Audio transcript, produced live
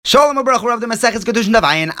Shalom Abrach, we're of the Masechet Kiddushin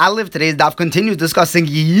Davayin. Aleph. Today's daf continues discussing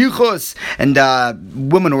yichus and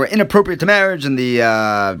women who are inappropriate to marriage and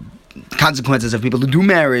the consequences of people who do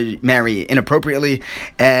marry inappropriately.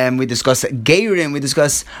 And we discuss geirim. We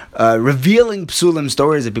discuss revealing psulim,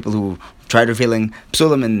 stories of people who tried revealing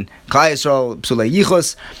psulim in Klal Yisrael, psulei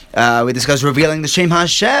yichus. We discuss revealing the Shem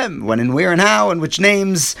Hashem, when and where and how, and which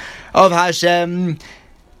names of Hashem.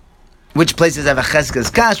 Which places have a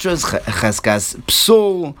cheskas kashrus, cheskas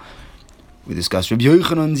psul. We discuss Rabbi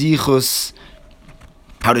Yochanan's yichus,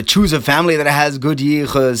 how to choose a family that has good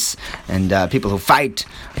yichus, and people who fight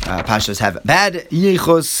pashas have bad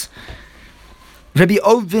yichus. Rabbi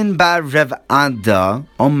Ovin bar Rev Ada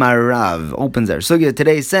Omar Rav opens our sugya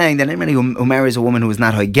today saying that anybody who marries a woman who is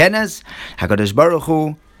not hoigenes, HaKadosh Baruch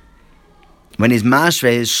Hu, when he's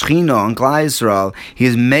mashre his shechina on Klal Yisrael, he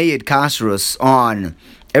is made kashrus on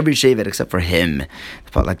every shevet except for him.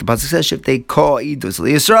 Like the pasuk says, if they call idus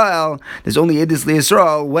liYisrael, there's only idus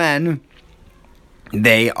liYisrael when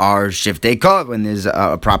they are shiftei kol, when there's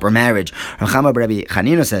a proper marriage. Rabbi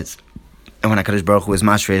Chanina says, and when HaKadosh Baruch Hu is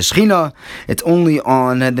mashrei shechina, it's only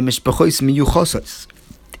on the mishpachos miyuchosas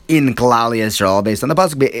in Klal Yisrael, based on the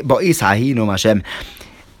pasuk ba'is hahinu Hashem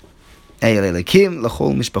Eilikim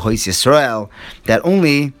lechol mishpachos Yisrael, that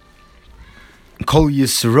only Kol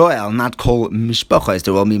Yisrael, not Kol Mishpachos.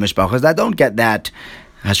 There will be Mishpachos that don't get that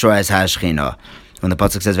Hashroyas HaShechina. When the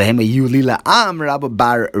pasuk says Vehema Yulila Am, Rabbi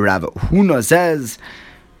Bar Rav Huna says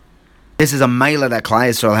this is a maila that Klal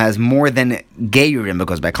Yisrael has more than Geirim,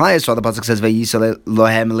 because by Klal Yisrael the pasuk says Vayisrael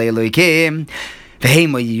Lohem Leiloikim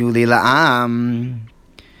Vehema Yulila Am.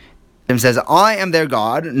 It says, I am their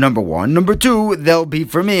God, number one. Number two, they'll be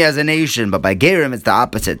for me as a nation. But by Geirim it's the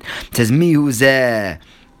opposite. It says Mi Huzeh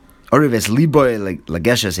Orives liboy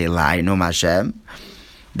lageshes elai no Hashem,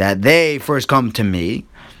 that they first come to me,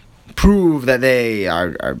 prove that they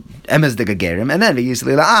are emes de gegerim, and then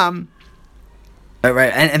v'yisli la'am.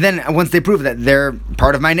 Right, and then once they prove that they're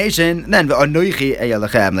part of my nation, then v'anoichi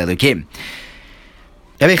eyalachem le'elokim.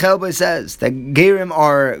 Rabbi Chelboy says that gerim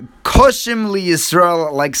are koshim li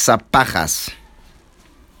Yisrael like sapachas.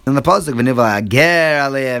 In the pasuk v'nival ager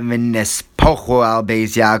aleim v'nespochu al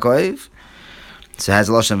beis Yaakov. So it has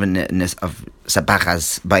a lashon of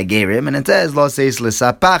sapachas by Gerim, and it says lo seis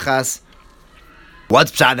lesapachas.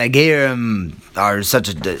 What's pshat that Gerim are such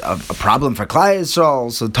a problem for Klal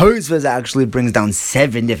Yisrael? So Tosfos actually brings down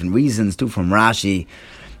 7 different reasons, two from Rashi,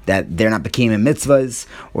 that they're not bekim in mitzvahs,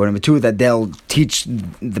 or number 2 that they'll teach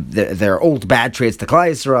their old bad traits to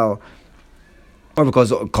Klal Yisrael, or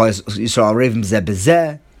because Klal Yisrael revim zeh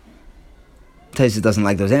bezeh. Tosfos doesn't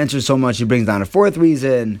like those answers so much. He brings down a 4th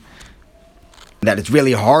reason, that it's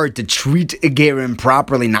really hard to treat a gerim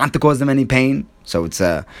properly, not to cause them any pain. So it's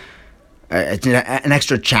an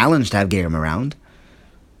extra challenge to have gerim around.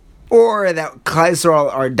 Or that Klal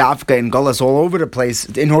Yisrael are dafka and gullus all over the place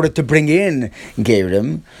in order to bring in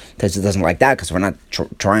gerim. Tesla doesn't like that because we're not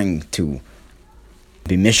trying to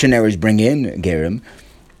be missionaries, bring in gerim.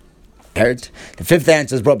 The 5th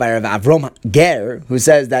answer is brought by Rav Avrom Ger, who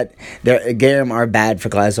says that their gerim are bad for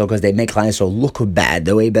Klal Yisrael because they make Klal Yisrael look bad.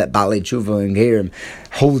 The way that Balei Tshuva and gerim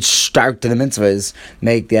hold stark to the mitzvahs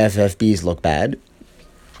make the FFBs look bad.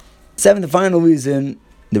 7th, the final reason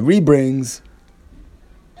the rebrings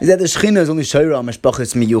is that the Shechina is only Shoira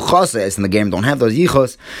Meshpachos Miyuchasas, and the gerim don't have those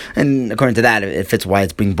yichos, and according to that, it fits why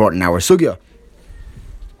it's being brought in our sugya.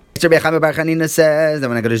 Rabbi Chanina says that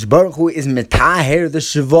when HaKadosh Baruch Hu is metaher the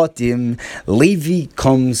Shvatim, Levi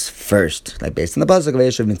comes first. Like based on the pasuk of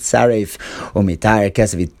Yeshuv Mitzaref or Mitaher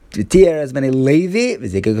Kesav V'Tier as many Levi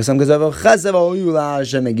V'Zikah Kosam Kazav Chasav Oyula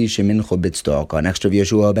Hashem Megishim Minchu B'Tzedakah. Next Rabbi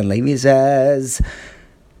Yeshua ben Levi says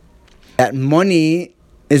that money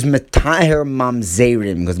is metaher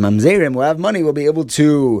mamzerim, because mamzerim who have money will be able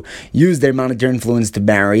to use their monetary influence to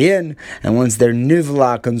marry in, and once they're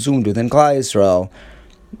nivla consumed within Klal Yisrael,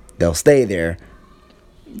 they'll stay there.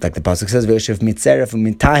 Like the pasuk says, "Ve'yoshev mitzeref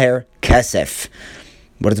u'mitaher kesef."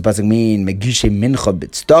 What does the pasuk mean? Megishe mincha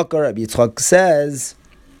b'tzedakah. Rabbi Yitzchak says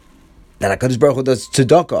that HaKadosh Baruch Hu does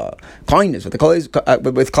tzedakah, kindness, with Klal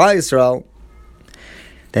Yisrael,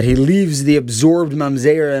 that he leaves the absorbed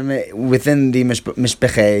mamzerim within the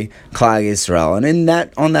mishpechei Klal Yisrael. And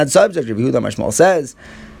on that subject, Rabbi Yehuda Mashmal says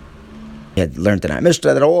he had learned in our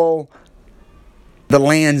Mishnah that all the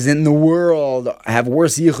lands in the world have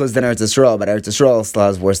worse yichus than Eretz Yisrael, but Eretz Yisrael still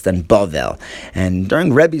has worse than Bavel. And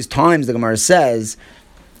during Rebbe's times, the Gemara says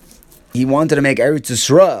he wanted to make Eretz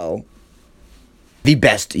Yisrael the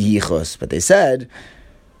best yichus, but they said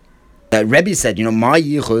that Rebbe said, my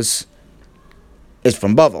yichus is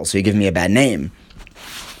from Bavel, so you give me a bad name.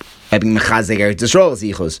 Eretz Yisrael's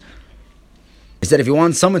yichus. He said, if you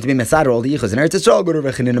want someone to be Mesader all the Yichus in Eretz Yisrael, go to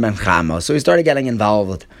Rechinim and Chama. So he started getting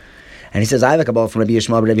involved. And he says, I have a Kabbalah from Rabbi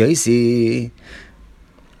Yishmael Rabbi Yosi,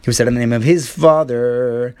 who said in the name of his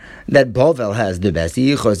father that Bavel has the best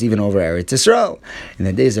Yichus even over Eretz Yisrael. In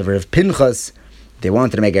the days of Rav Pinchas, they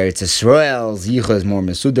wanted to make Eretz Yisrael's Yichus more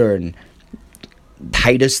Mesudar and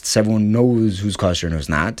tightest, so everyone knows who's kosher and who's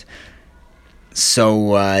not.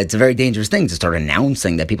 So it's a very dangerous thing to start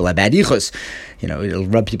announcing that people have bad yichus. It'll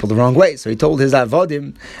rub people the wrong way. So he told his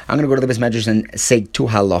avodim, I'm going to go to the Beis Medrash and say 2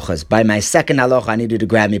 halachas. By my second halacha, I need you to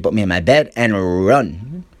grab me, put me in my bed, and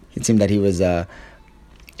run. It seemed that he was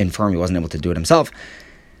infirm. He wasn't able to do it himself.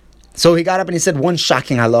 So he got up and he said one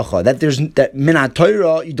shocking halacha, that min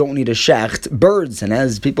Torah you don't need a shecht, birds. And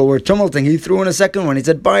as people were tumulting, he threw in a second one. He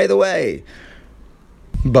said, by the way,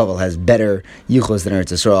 Bavel has better yichus than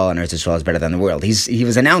Eretz Yisrael, and Eretz Yisrael is better than the world. He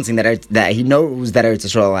was announcing that he knows that Eretz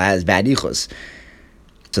Yisrael has bad yichus.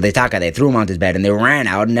 So they threw him onto his bed, and they ran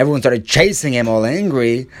out, and everyone started chasing him, all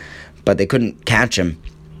angry, but they couldn't catch him.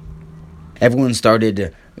 Everyone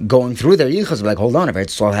started going through their yichus, like, hold on, if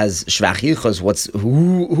Eretz Yisrael has shvach yichus,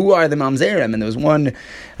 who are the mamzerim? And there was one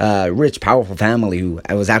rich, powerful family who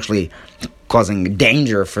was actually causing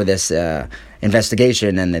danger for this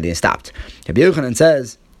investigation, and they stopped. Rabbi Yochanan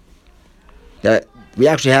says that we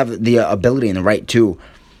actually have the ability and the right to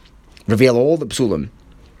reveal all the psulim.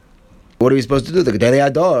 What are we supposed to do? The Gedolei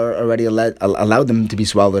Adar already allowed them to be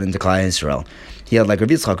swallowed into Klal Yisrael. He had like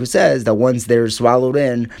Rabbi Yitzchak, who says that once they're swallowed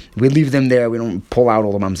in, we leave them there. We don't pull out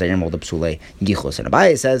all the mamzerim, all the psulei gichos. And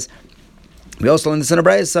Abaye says we also learn this in a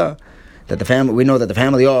brayso that we know that the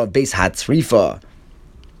family of Beis Hatzrifa,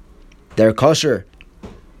 they're kosher.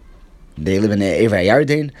 They live in Eivei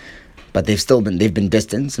Yarden, but they've been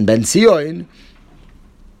distanced. And Ben Sion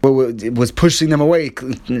was pushing them away,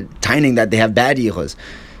 tining that they have bad yichus.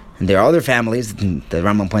 And there are other families, the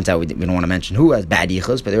Rambam points out, we don't want to mention who has bad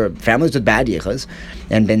yichus, but there are families with bad yichus.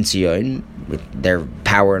 And Ben Sion, with their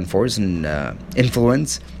power and force and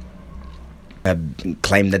influence,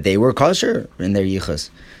 claimed that they were kosher in their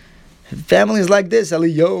yichus. Families like this,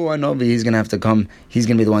 Eliyahu Anovi, he's going to have to come, he's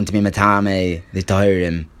going to be the one to be Matame, the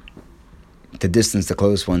Tahirim, to distance the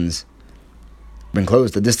close ones, bring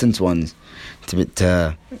close the distant ones,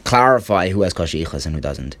 to clarify who has kosher yichus and who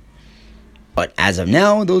doesn't. But as of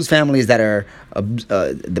now, those families that are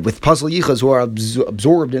with puzzle yichus who are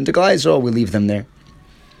absorbed into Klal Yisrael, we leave them there.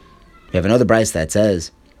 We have another brayso that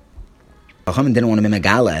says Chachamim didn't want to be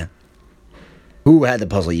megala who had the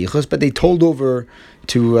puzzle yichus, but they told over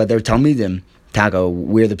to their talmidim Tago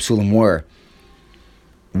where the psulim were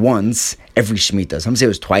once every Shemitah. Some say it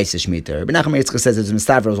was twice a Shemitah. But Nachman Yitzchak says it's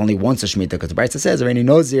Mistavra, it was only once a Shemitah, because the brayso says, or any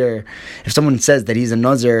Nazir, if someone says that he's a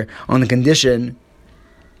Nazir on the condition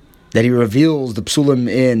that he reveals the psulim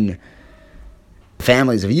in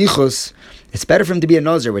families of yichus, it's better for him to be a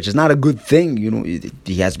Nazir, which is not a good thing.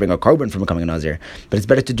 He has to bring a korban from becoming a Nazir, but it's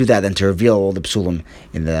better to do that than to reveal all the psulim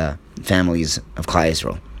in the families of Klal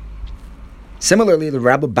Yisrael. Similarly, the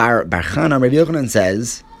Rabbi Bar Chana, Rabbi Yochanan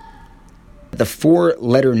says the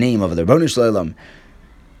 4-letter name of the Ribono Shel Olam,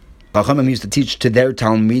 Chachamim used to teach to their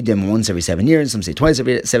Talmidim once every 7 years. Some say twice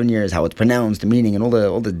every 7 years, how it's pronounced, the meaning, and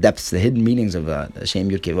all the depths, the hidden meanings of Hashem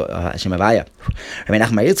Yud Hashem Havaya. Rabbi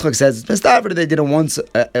Nachman Yitzchak says it's Mistavra they did it once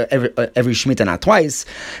every Shemitah, not twice.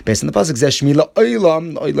 Based on the pasuk says Shmi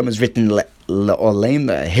La'olam. Olam is written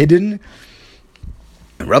La'olam, hidden.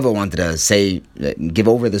 Rava wanted to say, give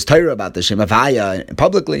over this Torah about the Shem Havaya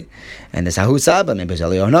publicly, and the Sahu Saba, maybe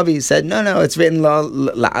Eliyahu Hanavi, said, no, it's written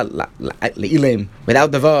Le'ilim,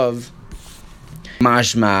 without the Vav.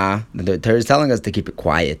 Mashma, the Torah is telling us to keep it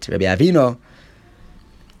quiet. Rabbi Avino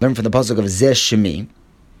learned from the pasuk of Zeh Shemi,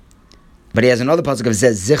 but he has another pasuk of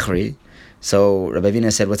Zeh Zichri. So Rabbi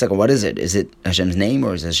Avino said, what is it? Is it Hashem's name,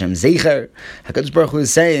 or is it Hashem's Zecher? HaKadosh Baruch Hu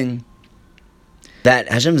is saying that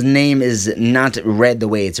Hashem's name is not read the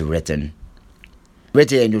way it's written.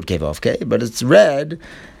 But it's read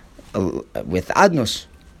with Adnos.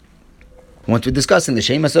 Once we're discussing the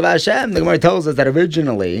Shemas of Hashem, the Gemara tells us that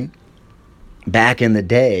originally, back in the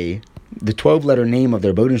day, the 12-letter name of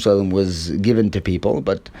their Ribono Shel Olam was given to people,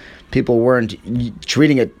 but people weren't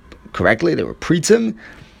treating it correctly. They were pritzim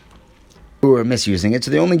who were misusing it,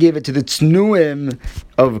 so they only gave it to the Tznuim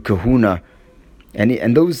of Kahuna.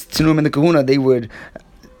 And those Tzunim and the Kahuna, they would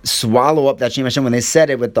swallow up that Shem Hashem when they said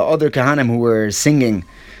it with the other Kahanim who were singing.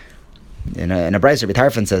 In a brayso, Rabbi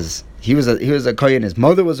Tarfon says he was a Kohen, his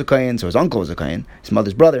mother was a Kohen, so his uncle was a Kohen, his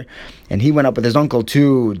mother's brother, and he went up with his uncle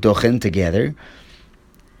to Dochin together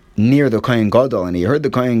near the Kohen Gadol, and he heard the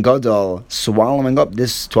Kohen Gadol swallowing up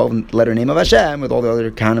this 12-letter name of Hashem with all the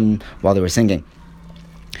other Kahanim while they were singing.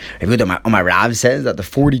 Rabbi Yehuda Omar Rav says that the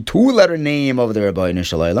 42-letter name of the Rabbeinu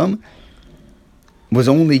Shalom was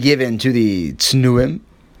only given to the Tznuim.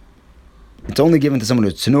 It's only given to someone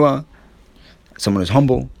who's Tznuah, someone who's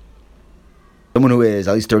humble, someone who is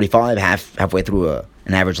at least 35, halfway through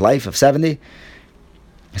an average life of 70,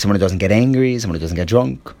 someone who doesn't get angry, someone who doesn't get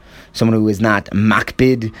drunk, someone who is not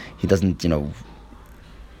makbid, he doesn't,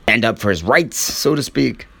 stand up for his rights, so to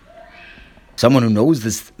speak. Someone who knows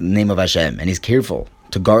this name of Hashem and he's careful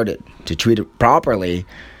to guard it, to treat it properly.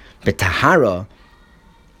 But Tahara,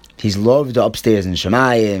 he's loved upstairs in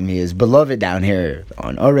Shemayim, he is beloved down here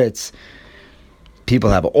on Uretz. People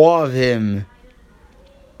have awe of him,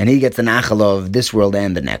 and he gets the nachal of this world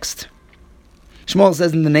and the next. Shmuel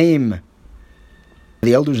says in the name of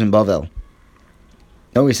the elders in Bavel,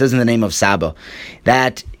 no, he says in the name of Saba,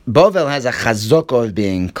 that Bavel has a chazaka of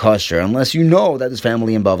being kosher, unless you know that his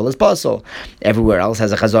family in Bavel is pasul. Everywhere else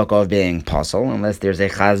has a chazaka of being pasul, unless there's a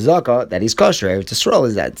chazaka that he's kosher. Eretz Yisrael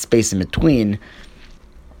is that space in between,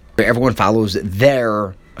 where everyone follows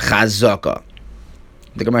their chazaka.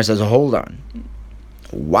 The Gemara says, hold on.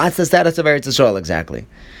 What's the status of Eretz Yisrael exactly?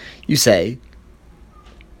 You say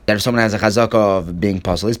that if someone has a chazaka of being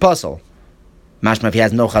pasul, he's pasul. Mashma, if he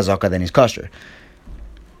has no chazaka, then he's kosher.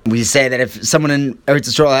 We say that if someone in Eretz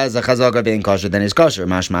Yisrael has a chazaka of being kosher, then he's kosher.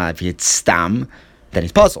 Mashma, if it's stam, then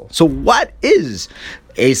he's pasul. So what is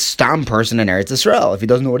a stam person in Eretz Yisrael if he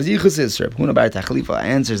doesn't know what his yichus is? Reb Huna bar Tachlifa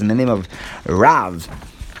answers in the name of Rav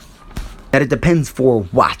that it depends for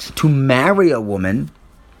what. To marry a woman,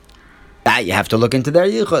 that you have to look into their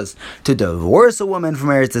yichus. To divorce a woman from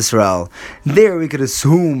Eretz Yisrael, there we could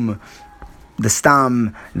assume the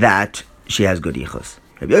stam that she has good yichus.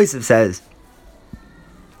 Rabbi Yosef says,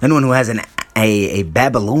 anyone who has a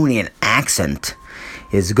Babylonian accent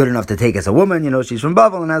is good enough to take as a woman. She's from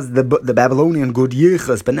Babel and has the Babylonian good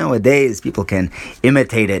yichus. But nowadays, people can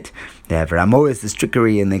imitate it. They have Ramois, this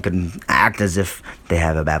trickery, and they can act as if they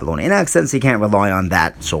have a Babylonian accent, so you can't rely on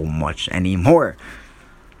that so much anymore.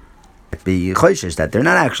 The choishes that they're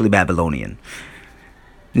not actually Babylonian.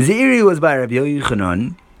 Ziri was by Rabbi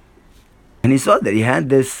Yochanan, and he saw that he had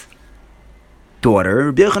this daughter.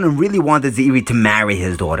 Rabbi Yochanan really wanted Ziri to marry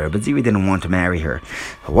his daughter, but Ziri didn't want to marry her.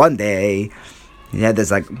 One day, he had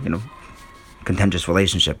this contentious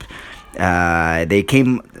relationship. They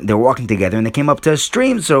were walking together, and they came up to a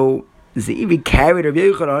stream. So Ziri carried Rabbi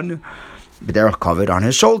Yochanan, but they were covered on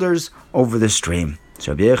his shoulders over the stream.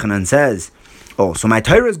 So Rabbi Yochanan says, "Oh, so my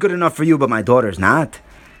Torah is good enough for you, but my daughter's not."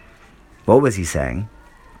 What was he saying?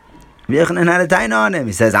 Rabbi Yochanan had a taina on him.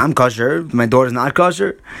 He says, "I'm kosher, my daughter's not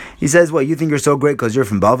kosher." He says, "Well, you think you're so great because you're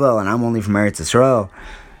from Bavel, and I'm only from Eretz Yisrael,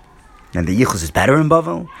 and the yichus is better in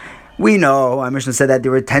Bavel?" We know, our Mishnah said that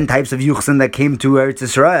there were 10 types of yichusim that came to Eretz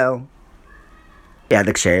Yisrael. You had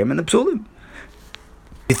the ksherim and the psulim.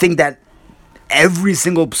 You think that every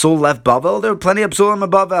single psul left Bavel? There were plenty of psulim in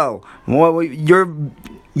Bavel. Well, your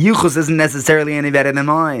yichus isn't necessarily any better than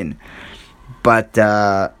mine. But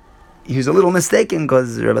he was a little mistaken,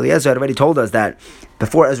 because Rabbi Eliezer had already told us that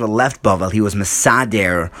before Ezra left Bavel, he was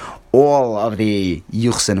mesader all of the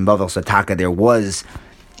yichusim in Bavel. So Taka, there was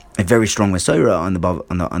a very strong Messiah on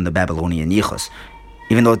the Babylonian yichus.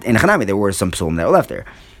 Even though in Hanami there were some psulim that were left there.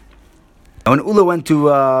 And when Ula went to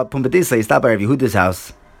Pumbedisa, he stopped by Rav Yehuda's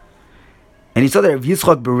house, and he saw that Rav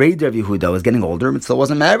Yitzchak berated Rav Yehuda was getting older, but still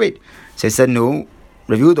wasn't married. So he said, "No,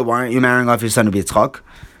 Rav Yehuda, why aren't you marrying off your son Rav Yitzchak?"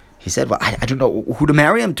 He said, "Well, I don't know who to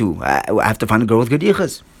marry him to. I have to find a girl with good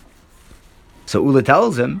yichus." So Ula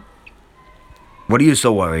tells him, "What are you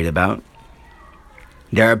so worried about?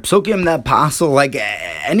 There are psukim that pasul like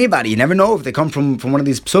anybody. You never know if they come from one of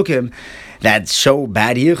these psukim that show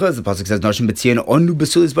bad yichus." The pasuk says, "Noshim b'tzion onu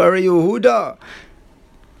b'sulis bar Yehuda."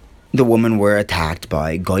 The women were attacked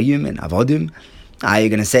by goyim and avodim. Are you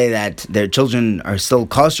going to say that their children are still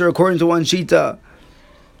kosher according to one shita?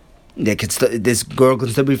 This girl can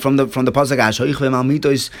still be from the pasuk.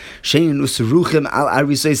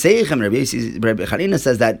 Rabbi Charina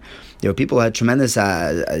says that there were people who had tremendous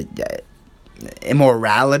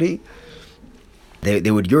immorality.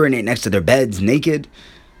 They would urinate next to their beds naked.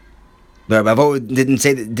 But Ravo didn't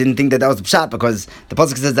think that was the pshat, because the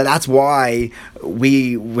pasuk says that that's why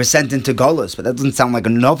we were sent into Golus. But that doesn't sound like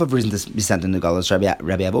enough of a reason to be sent into Golus.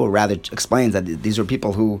 Rabbi Avo rather explains that these were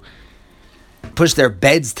people who push their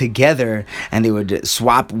beds together, and they would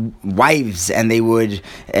swap wives, and they would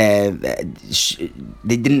they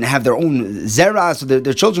didn't have their own zera, so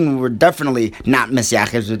their children were definitely not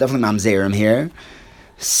mesiachim, they're definitely mamzerim here.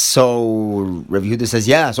 So Rav Yehuda says,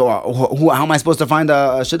 "Yeah. So how am I supposed to find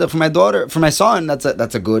a shidduch for my daughter, for my son? That's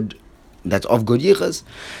of good yichus."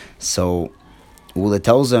 So Ula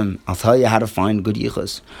tells him, I'll tell you how to find good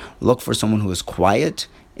yichus. Look for someone who is quiet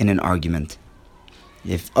in an argument.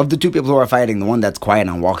 If of the two people who are fighting, the one that's quiet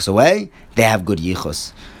and walks away, they have good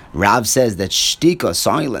yichus. Rav says that shtika,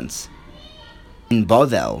 silence, in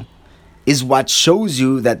Bovel, is what shows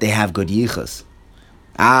you that they have good yichus.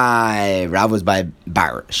 Rav was by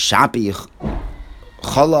Bar Shapi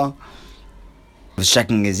Chola, was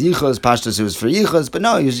checking his yichus. Pashtus, it was for yichus, but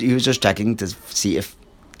no, he was just checking to see if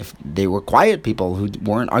they were quiet people who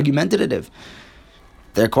weren't argumentative.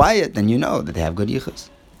 If they're quiet, then you know that they have good yichus.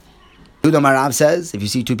 Udam Rav says, if you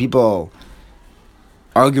see two people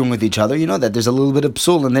arguing with each other, you know that there's a little bit of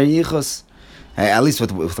psul in their yichus, at least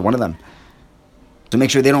with one of them. To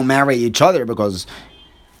make sure they don't marry each other because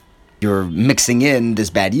you're mixing in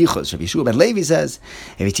this bad yichus. Rabbi Yeshua ben Levi says,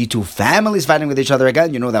 if you see two families fighting with each other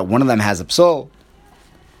again, you know that one of them has a psul.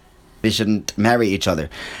 They shouldn't marry each other.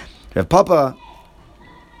 Rav Papa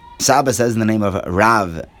Saba says in the name of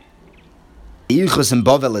Rav, the yichus in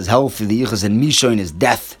Bovel is healthy, the yichus in Mishon is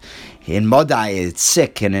death. In Modai, it's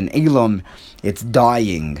sick, and in Elam, it's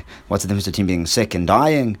dying. What's the difference between being sick and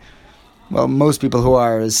dying? Well, most people who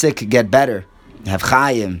are sick get better, have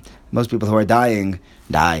chayim. Most people who are dying,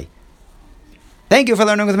 die. Thank you for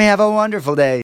learning with me. Have a wonderful day.